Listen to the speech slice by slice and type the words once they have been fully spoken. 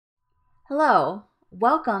Hello,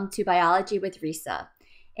 welcome to Biology with Risa.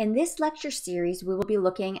 In this lecture series, we will be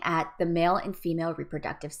looking at the male and female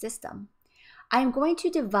reproductive system. I am going to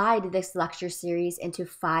divide this lecture series into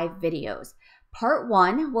 5 videos. Part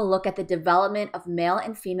 1 will look at the development of male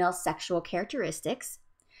and female sexual characteristics.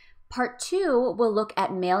 Part 2 will look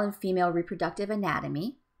at male and female reproductive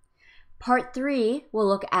anatomy. Part 3 will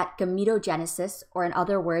look at gametogenesis, or in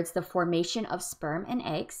other words, the formation of sperm and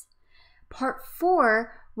eggs. Part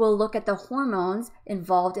 4 will look at the hormones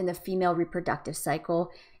involved in the female reproductive cycle.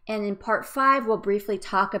 And in Part 5, we'll briefly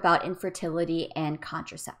talk about infertility and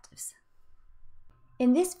contraceptives.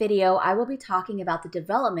 In this video, I will be talking about the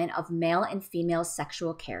development of male and female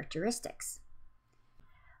sexual characteristics.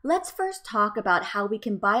 Let's first talk about how we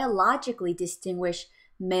can biologically distinguish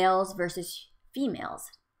males versus females.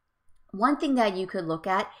 One thing that you could look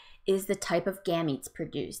at is the type of gametes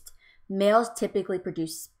produced. Males typically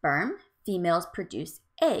produce sperm, females produce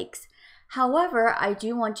eggs. However, I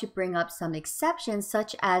do want to bring up some exceptions,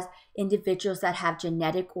 such as individuals that have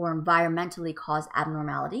genetic or environmentally caused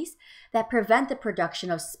abnormalities that prevent the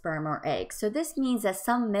production of sperm or eggs. So this means that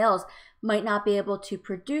some males might not be able to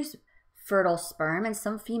produce fertile sperm, and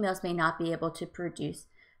some females may not be able to produce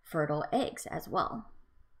fertile eggs as well.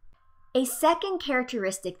 A second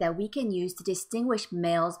characteristic that we can use to distinguish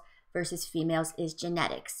males versus females is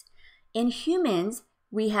genetics. In humans,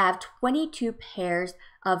 we have 22 pairs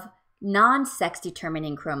of non-sex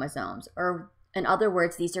determining chromosomes, or in other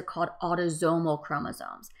words, these are called autosomal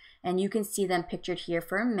chromosomes. And you can see them pictured here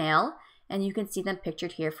for a male, and you can see them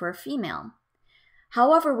pictured here for a female.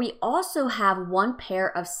 However, we also have 1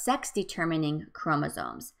 pair of sex determining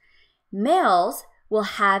chromosomes. Males will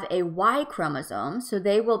have a Y chromosome, so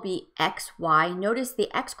they will be XY. Notice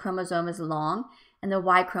the X chromosome is long and the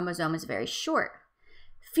Y chromosome is very short.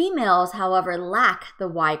 Females, however, lack the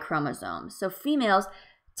Y chromosome. So females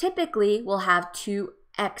typically will have 2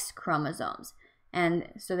 X chromosomes. And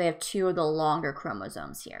so they have 2 of the longer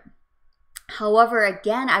chromosomes here. However,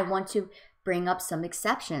 again, I want to bring up some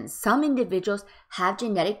exceptions. Some individuals have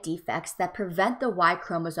genetic defects that prevent the Y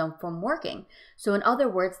chromosome from working. So in other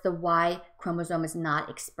words, the Y chromosome is not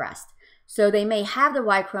expressed. So they may have the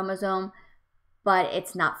Y chromosome, but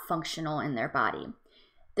it's not functional in their body.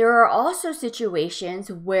 There are also situations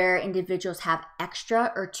where individuals have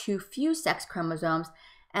extra or too few sex chromosomes,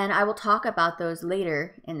 and I will talk about those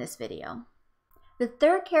later in this video. The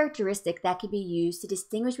third characteristic that can be used to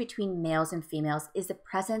distinguish between males and females is the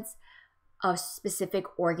presence of specific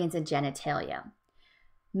organs and genitalia.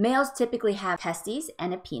 Males typically have testes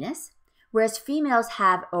and a penis, whereas females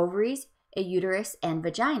have ovaries, a uterus, and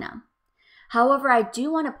vagina. However, I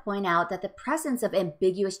do want to point out that the presence of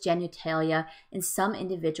ambiguous genitalia in some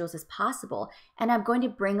individuals is possible, and I'm going to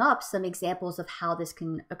bring up some examples of how this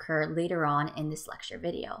can occur later on in this lecture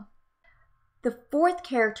video. The fourth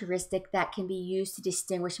characteristic that can be used to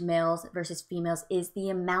distinguish males versus females is the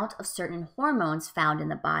amount of certain hormones found in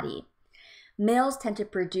the body. Males tend to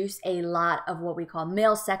produce a lot of what we call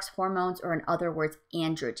male sex hormones, or in other words,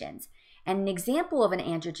 androgens. And an example of an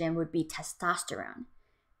androgen would be testosterone.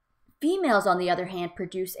 Females, on the other hand,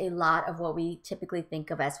 produce a lot of what we typically think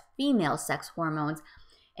of as female sex hormones.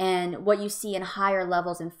 And what you see in higher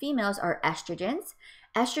levels in females are estrogens.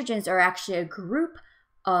 Estrogens are actually a group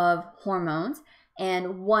of hormones,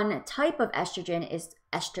 and one type of estrogen is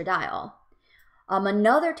estradiol.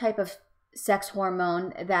 Another type of sex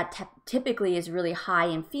hormone that typically is really high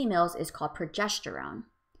in females is called progesterone.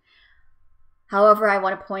 However, I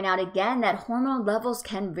want to point out again that hormone levels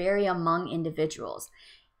can vary among individuals.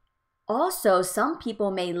 Also, some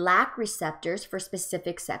people may lack receptors for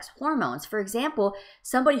specific sex hormones. For example,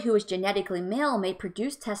 somebody who is genetically male may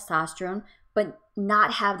produce testosterone but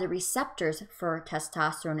not have the receptors for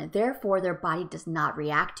testosterone, and therefore their body does not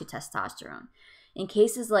react to testosterone. In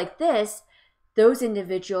cases like this, those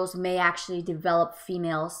individuals may actually develop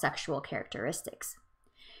female sexual characteristics.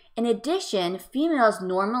 In addition, females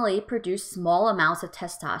normally produce small amounts of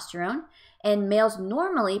testosterone, and males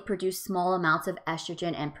normally produce small amounts of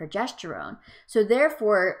estrogen and progesterone. So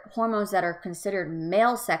therefore, hormones that are considered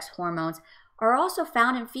male sex hormones are also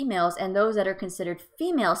found in females, and those that are considered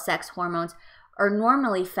female sex hormones are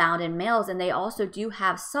normally found in males, and they also do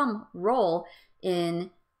have some role in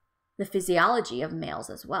the physiology of males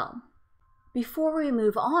as well. Before we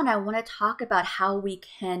move on, I want to talk about how we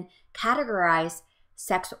can categorize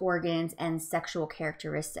sex organs and sexual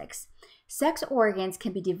characteristics. Sex organs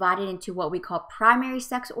can be divided into what we call primary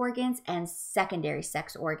sex organs and secondary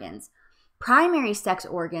sex organs. Primary sex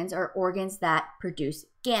organs are organs that produce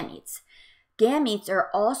gametes. Gametes are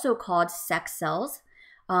also called sex cells.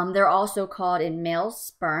 They're also called in males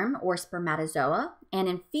sperm or spermatozoa, and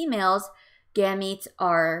in females, gametes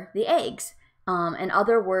are the eggs. And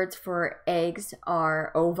other words for eggs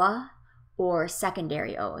are ova or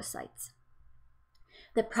secondary oocytes.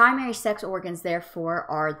 The primary sex organs, therefore,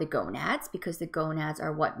 are the gonads, because the gonads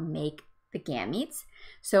are what make the gametes.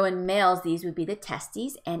 So in males, these would be the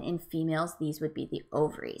testes, and in females, these would be the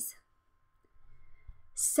ovaries.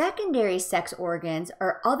 Secondary sex organs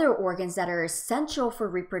are other organs that are essential for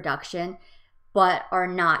reproduction, but are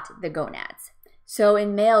not the gonads. So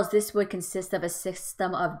in males, this would consist of a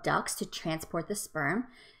system of ducts to transport the sperm.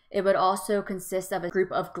 It would also consist of a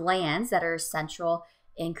group of glands that are essential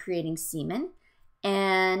in creating semen,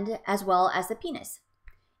 and as well as the penis.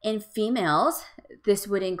 In females, this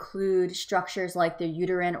would include structures like the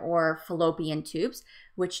uterine or fallopian tubes,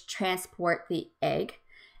 which transport the egg,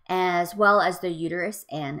 as well as the uterus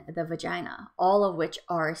and the vagina, all of which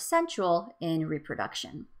are essential in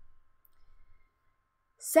reproduction.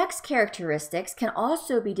 Sex characteristics can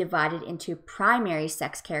also be divided into primary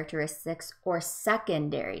sex characteristics or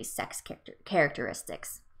secondary sex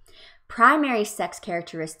characteristics. Primary sex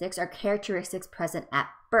characteristics are characteristics present at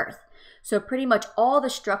birth. So pretty much all the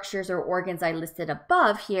structures or organs I listed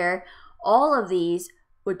above here, all of these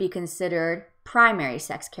would be considered primary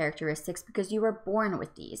sex characteristics because you were born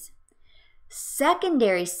with these.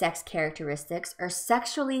 Secondary sex characteristics are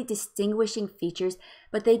sexually distinguishing features,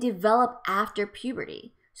 but they develop after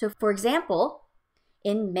puberty. So for example,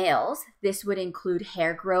 in males, this would include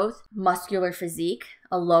hair growth, muscular physique,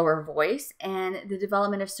 a lower voice, and the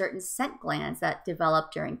development of certain scent glands that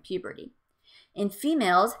develop during puberty. In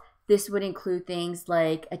females, this would include things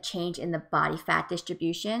like a change in the body fat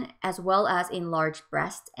distribution, as well as enlarged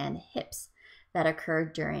breasts and hips that occur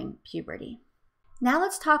during puberty. Now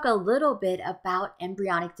let's talk a little bit about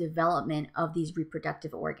embryonic development of these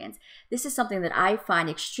reproductive organs. This is something that I find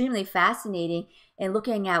extremely fascinating in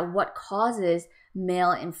looking at what causes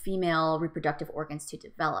male and female reproductive organs to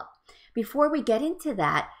develop. Before we get into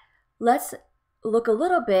that, let's look a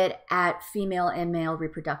little bit at female and male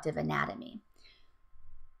reproductive anatomy.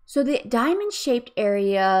 So the diamond-shaped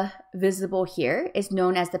area visible here is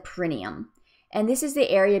known as the perineum. And this is the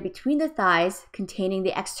area between the thighs containing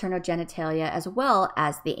the external genitalia as well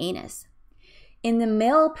as the anus. In the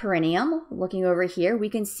male perineum, looking over here, we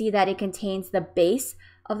can see that it contains the base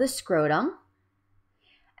of the scrotum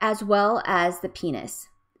as well as the penis.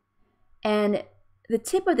 And the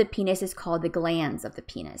tip of the penis is called the glans of the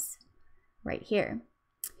penis, right here.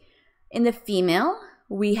 In the female,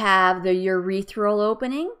 we have the urethral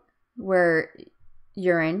opening where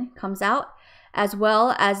urine comes out, as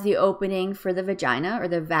well as the opening for the vagina or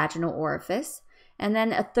the vaginal orifice, and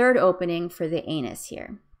then a third opening for the anus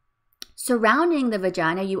here. Surrounding the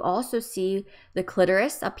vagina, you also see the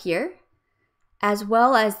clitoris up here, as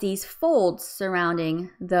well as these folds surrounding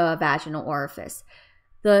the vaginal orifice.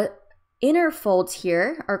 The inner folds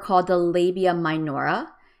here are called the labia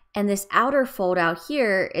minora, and this outer fold out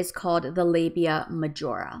here is called the labia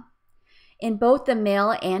majora. In both the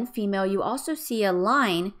male and female, you also see a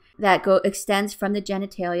line that extends from the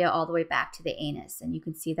genitalia all the way back to the anus, and you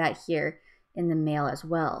can see that here in the male as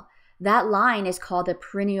well. That line is called the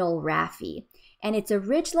perineal raphe, and it's a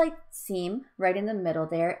ridge-like seam right in the middle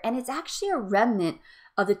there, and it's actually a remnant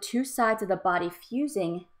of the two sides of the body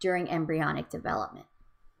fusing during embryonic development.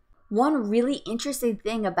 One really interesting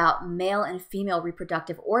thing about male and female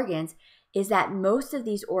reproductive organs is that most of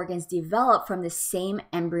these organs develop from the same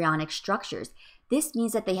embryonic structures. This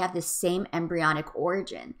means that they have the same embryonic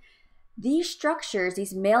origin. These structures,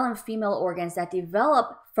 these male and female organs that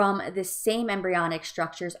develop from the same embryonic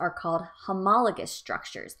structures are called homologous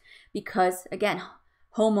structures because, again,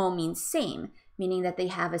 homo means same, meaning that they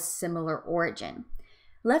have a similar origin.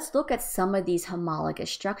 Let's look at some of these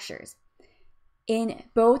homologous structures. In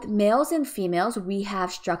both males and females, we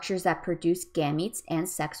have structures that produce gametes and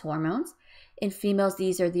sex hormones. In females,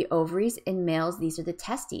 these are the ovaries. In males, these are the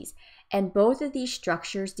testes. And both of these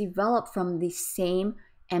structures develop from the same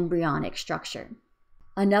embryonic structure.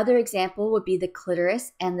 Another example would be the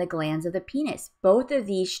clitoris and the glans of the penis. Both of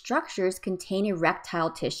these structures contain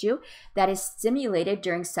erectile tissue that is stimulated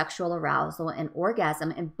during sexual arousal and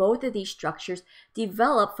orgasm, and both of these structures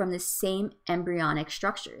develop from the same embryonic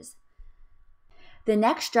structures. The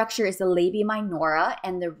next structure is the labia minora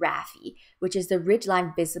and the raphe, which is the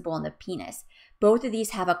ridgeline visible in the penis. Both of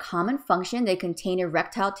these have a common function. They contain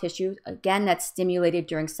erectile tissue, again, that's stimulated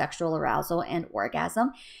during sexual arousal and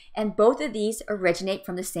orgasm. And both of these originate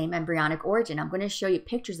from the same embryonic origin. I'm going to show you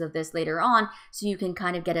pictures of this later on so you can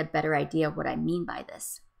kind of get a better idea of what I mean by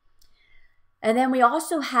this. And then we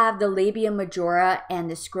also have the labia majora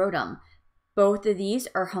and the scrotum. Both of these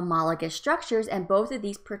are homologous structures, and both of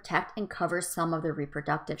these protect and cover some of the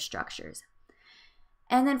reproductive structures.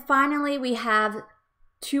 And then finally, we have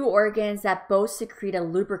two organs that both secrete a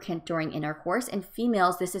lubricant during intercourse. In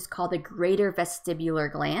females, this is called the greater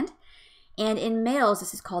vestibular gland. And in males,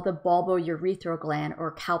 this is called the bulbourethral gland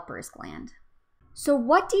or Cowper's gland. So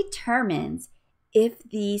what determines if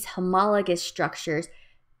these homologous structures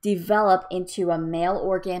develop into a male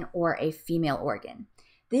organ or a female organ?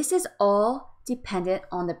 This is all dependent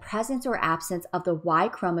on the presence or absence of the Y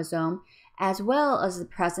chromosome, as well as the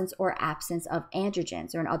presence or absence of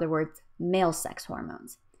androgens, or in other words, male sex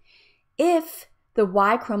hormones. If the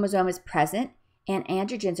Y chromosome is present and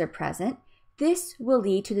androgens are present, this will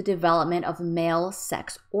lead to the development of male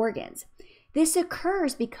sex organs. This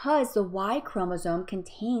occurs because the Y chromosome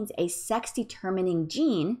contains a sex-determining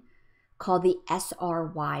gene called the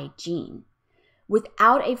SRY gene.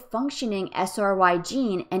 Without a functioning SRY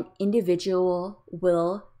gene, an individual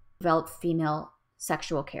will develop female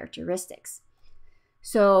sexual characteristics.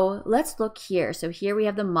 So let's look here. So here we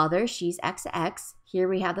have the mother, she's XX. Here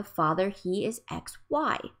we have the father, he is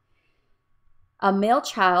XY. A male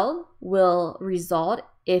child will result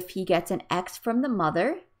if he gets an X from the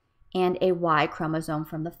mother and a Y chromosome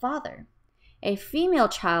from the father. A female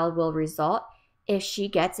child will result if she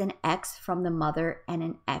gets an X from the mother and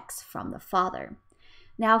an X from the father.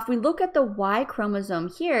 Now, if we look at the Y chromosome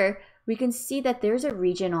here, we can see that there's a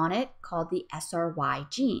region on it called the SRY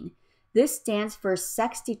gene. This stands for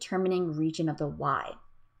sex-determining region of the Y.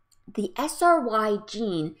 The SRY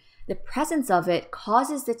gene, the presence of it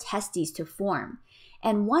causes the testes to form.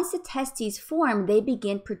 And once the testes form, they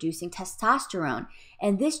begin producing testosterone,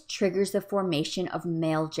 and this triggers the formation of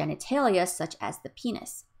male genitalia, such as the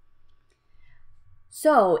penis.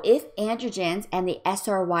 So if androgens and the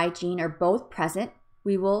SRY gene are both present,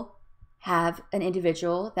 we will have an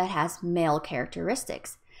individual that has male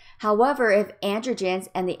characteristics. However, if androgens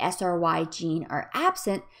and the SRY gene are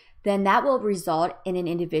absent, then that will result in an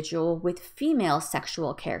individual with female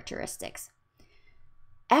sexual characteristics.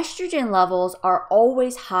 Estrogen levels are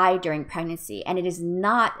always high during pregnancy, and it is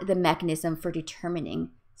not the mechanism for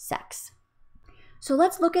determining sex. So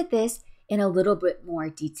let's look at this in a little bit more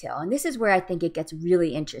detail, and this is where I think it gets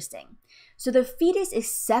really interesting. So the fetus is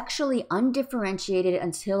sexually undifferentiated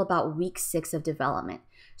until about week 6 of development.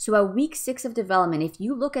 So at week 6 of development, if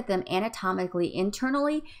you look at them anatomically,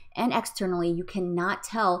 internally and externally, you cannot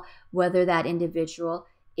tell whether that individual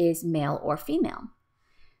is male or female.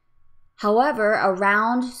 However,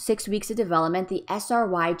 around 6 weeks of development, the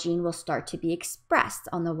SRY gene will start to be expressed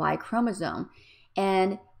on the Y chromosome,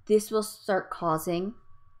 and this will start causing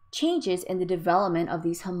changes in the development of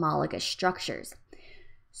these homologous structures.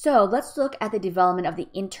 So let's look at the development of the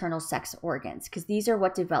internal sex organs, because these are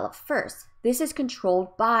what develop first. This is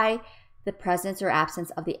controlled by the presence or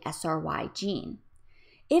absence of the SRY gene.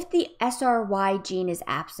 If the SRY gene is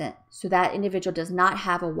absent, so that individual does not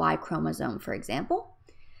have a Y chromosome, for example,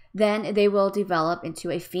 then they will develop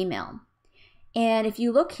into a female. And if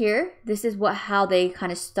you look here, this is how they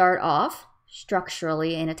kind of start off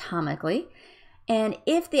structurally, anatomically. And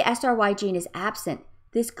if the SRY gene is absent,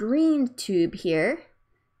 this green tube here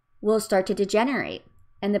will start to degenerate.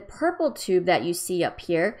 And the purple tube that you see up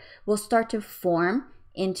here will start to form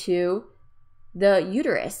into the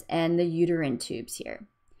uterus and the uterine tubes here.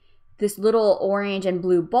 This little orange and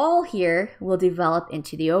blue ball here will develop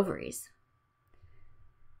into the ovaries.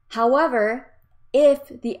 However, if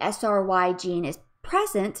the SRY gene is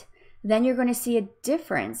present, then you're going to see a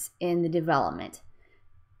difference in the development.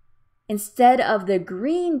 Instead of the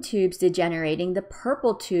green tubes degenerating, the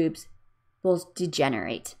purple tubes will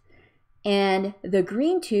degenerate, and the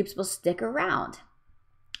green tubes will stick around.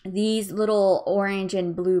 These little orange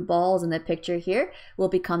and blue balls in the picture here will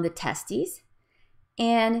become the testes,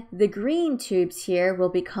 and the green tubes here will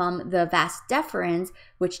become the vas deferens,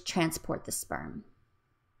 which transport the sperm.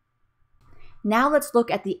 Now let's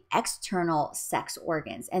look at the external sex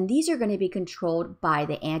organs, and these are going to be controlled by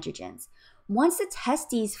the androgens. Once the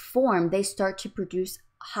testes form, they start to produce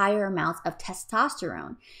higher amounts of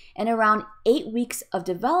testosterone, and around 8 weeks of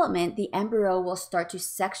development, the embryo will start to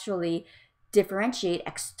sexually differentiate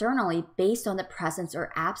externally based on the presence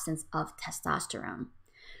or absence of testosterone.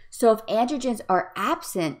 So if androgens are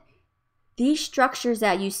absent, these structures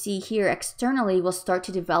that you see here externally will start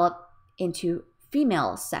to develop into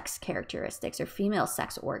female sex characteristics or female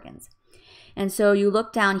sex organs. And so you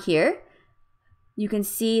look down here, you can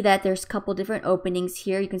see that there's a couple different openings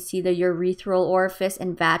here. You can see the urethral orifice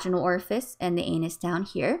and vaginal orifice and the anus down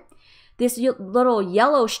here. This little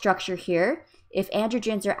yellow structure here, if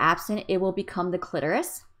androgens are absent, it will become the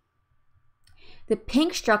clitoris. The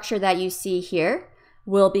pink structure that you see here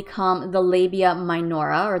will become the labia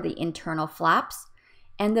minora, or the internal flaps.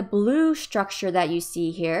 And the blue structure that you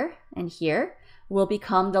see here and here will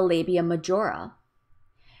become the labia majora.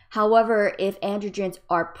 However, if androgens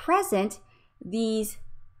are present, these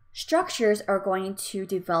structures are going to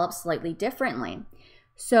develop slightly differently.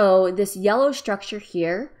 So this yellow structure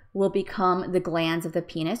here will become the glands of the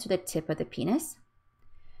penis, or the tip of the penis.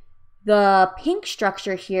 The pink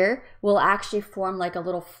structure here will actually form like a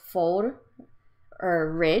little fold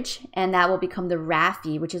or ridge, and that will become the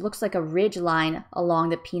raphe, which looks like a ridge line along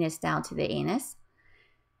the penis down to the anus.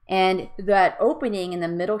 And that opening in the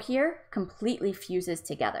middle here completely fuses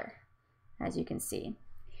together, as you can see.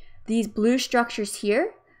 These blue structures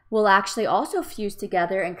here will actually also fuse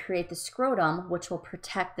together and create the scrotum, which will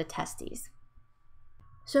protect the testes.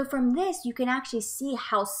 So from this, you can actually see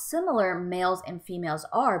how similar males and females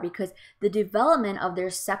are, because the development of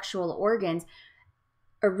their sexual organs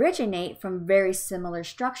originate from very similar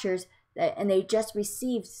structures, and they just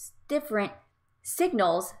receive different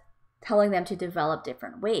signals telling them to develop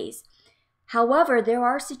different ways. However, there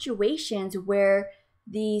are situations where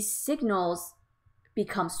these signals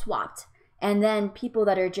become swapped, and then people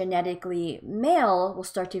that are genetically male will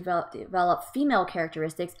start to develop female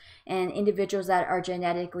characteristics, and individuals that are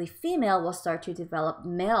genetically female will start to develop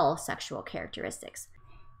male sexual characteristics.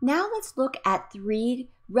 Now let's look at 3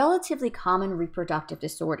 relatively common reproductive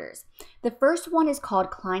disorders. The first one is called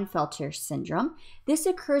Klinefelter syndrome. This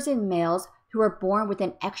occurs in males who are born with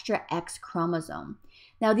an extra X chromosome.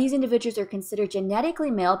 Now, these individuals are considered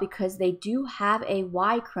genetically male because they do have a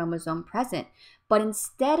Y chromosome present, but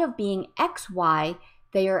instead of being XY,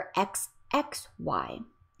 they are XXY.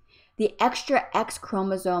 The extra X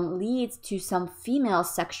chromosome leads to some female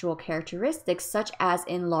sexual characteristics, such as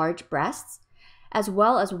enlarged breasts, as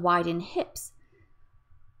well as widened hips.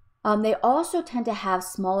 They also tend to have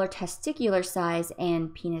smaller testicular size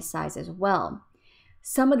and penis size as well.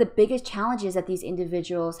 Some of the biggest challenges that these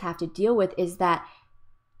individuals have to deal with is that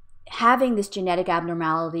having this genetic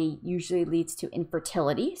abnormality usually leads to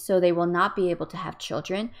infertility, so they will not be able to have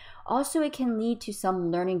children. Also, it can lead to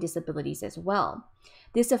some learning disabilities as well.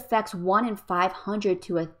 This affects 1 in 500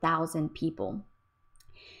 to 1,000 people.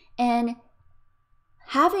 And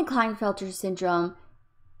having Klinefelter syndrome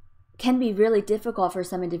can be really difficult for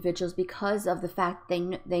some individuals because of the fact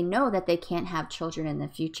they know that they can't have children in the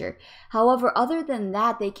future. However, other than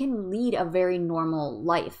that, they can lead a very normal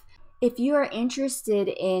life. If you are interested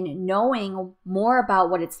in knowing more about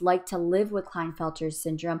what it's like to live with Klinefelter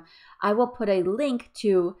syndrome, I will put a link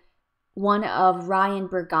to one of Ryan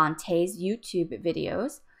Bergante's YouTube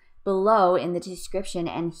videos below in the description,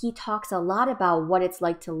 and he talks a lot about what it's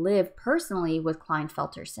like to live personally with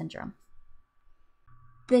Klinefelter syndrome.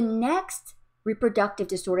 The next reproductive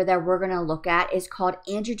disorder that we're going to look at is called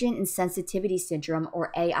Androgen Insensitivity syndrome,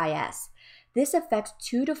 or AIS. This affects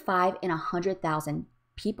 2 to 5 in 100,000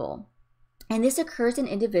 people. And this occurs in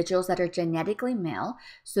individuals that are genetically male,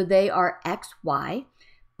 so they are XY,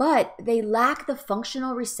 but they lack the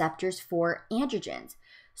functional receptors for androgens.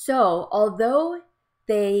 So although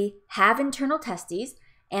they have internal testes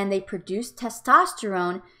and they produce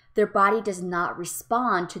testosterone, their body does not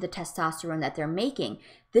respond to the testosterone that they're making.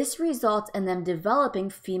 This results in them developing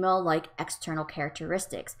female-like external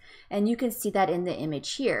characteristics. And you can see that in the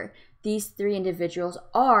image here. These 3 individuals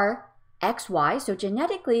are XY, so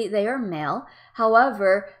genetically they are male.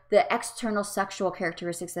 However, the external sexual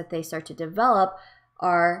characteristics that they start to develop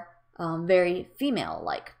are very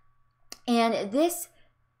female-like. And this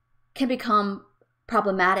can become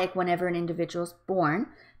problematic whenever an individual is born,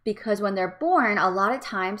 because when they're born, a lot of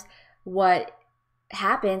times what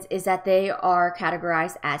happens is that they are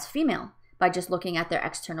categorized as female by just looking at their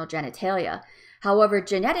external genitalia. However,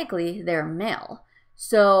 genetically, they're male.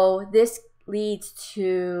 So this leads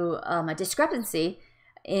to a discrepancy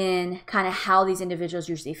in kind of how these individuals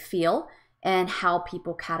usually feel and how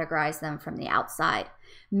people categorize them from the outside.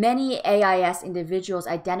 Many AIS individuals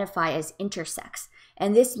identify as intersex,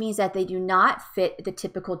 and this means that they do not fit the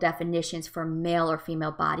typical definitions for male or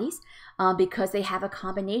female bodies because they have a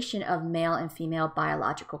combination of male and female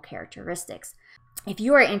biological characteristics. If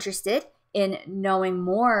you are interested in knowing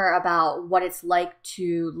more about what it's like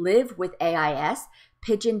to live with AIS,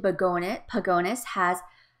 Pigeon Pagonis has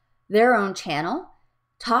their own channel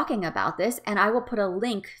talking about this, and I will put a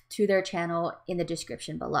link to their channel in the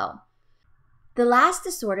description below. The last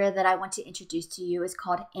disorder that I want to introduce to you is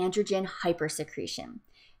called androgen hypersecretion.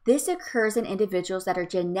 This occurs in individuals that are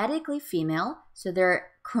genetically female, so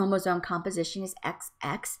their chromosome composition is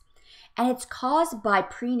XX, and it's caused by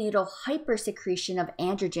prenatal hypersecretion of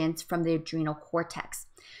androgens from the adrenal cortex.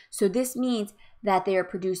 So this means that they are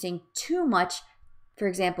producing too much, for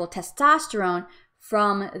example, testosterone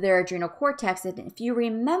from their adrenal cortex. And if you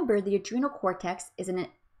remember, the adrenal cortex is an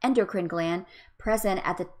endocrine gland present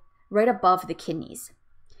at right above the kidneys.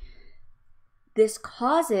 This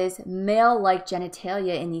causes male-like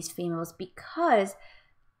genitalia in these females because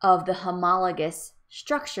of the homologous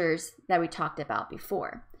structures that we talked about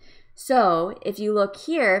before. So if you look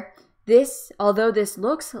here, although this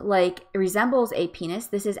looks like it resembles a penis,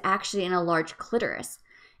 this is actually an enlarged clitoris.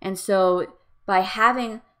 And so by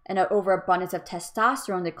having an overabundance of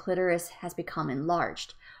testosterone, the clitoris has become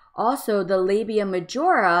enlarged. Also, the labia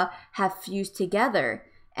majora have fused together,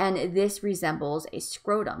 and this resembles a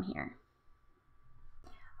scrotum here.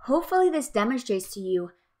 Hopefully this demonstrates to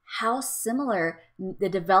you how similar the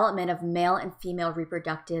development of male and female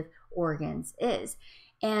reproductive organs is.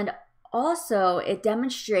 And also it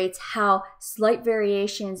demonstrates how slight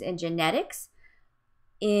variations in genetics,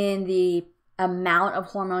 in the amount of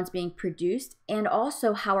hormones being produced, and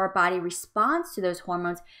also how our body responds to those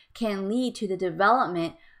hormones can lead to the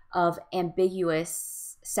development of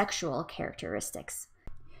ambiguous sexual characteristics.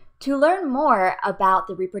 To learn more about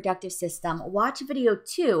the reproductive system, watch video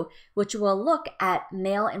 2, which will look at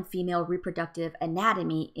male and female reproductive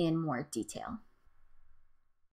anatomy in more detail.